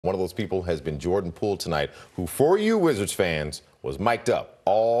One of those people has been Jordan Poole tonight, who, for you Wizards fans, was mic'd up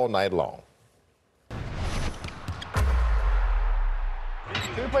all night long.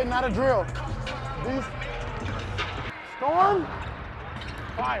 We play not a drill. These Storm,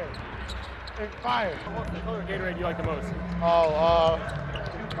 fire, fire. What color of Gatorade do you like the most? Oh,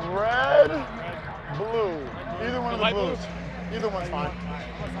 red, blue. Either one of the blues. Either one's fine.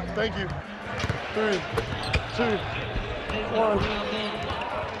 Thank you. 3, 2, 1.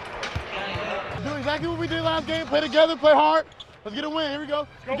 Do exactly what we did last game. Play together, play hard. Let's get a win. Here we go.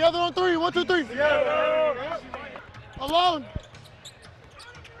 Together on 3. 1, 2, 3. Alone.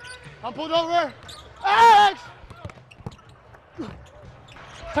 I'm pulled over. X!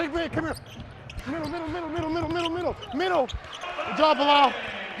 Take me. Come here. Middle. Good job, Bilal.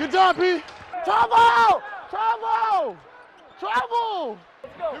 Good job, P. Travel!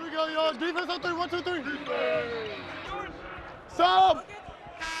 Here we go, y'all. Defense on 3. 1, 2, 3. Sub.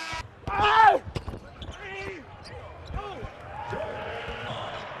 Hey!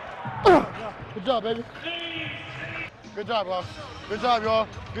 Good job, baby. Good job, y'all. Good job, y'all.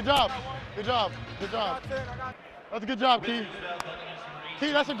 Good job. That's a good job, Key.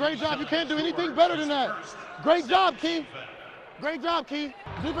 Key, that's a great job. You can't do anything better than that. Great job, Key.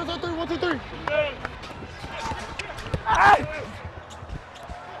 Defense on 3. 1, 2, 3. Hey!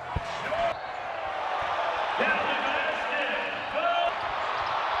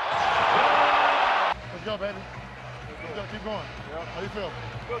 Let's go, baby. Let's go. Keep going. How you feel?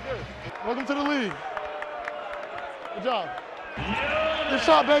 Feel good. Welcome to the league. Good job. Good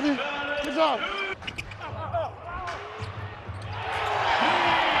shot, baby. Good job.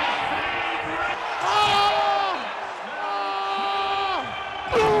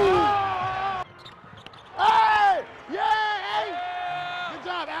 Hey! Yeah, good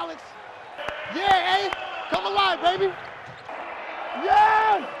job, Alex. Yeah, come alive, baby.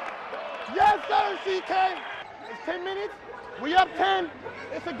 Yes! Yes, sir, CK. It's 10 minutes. We up 10.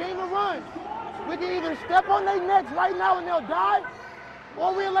 It's a game of runs. We can either step on their necks right now and they'll die,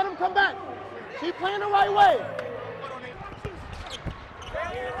 or we'll let them come back. Keep playing the right way.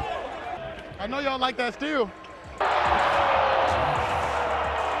 I know y'all like that steal.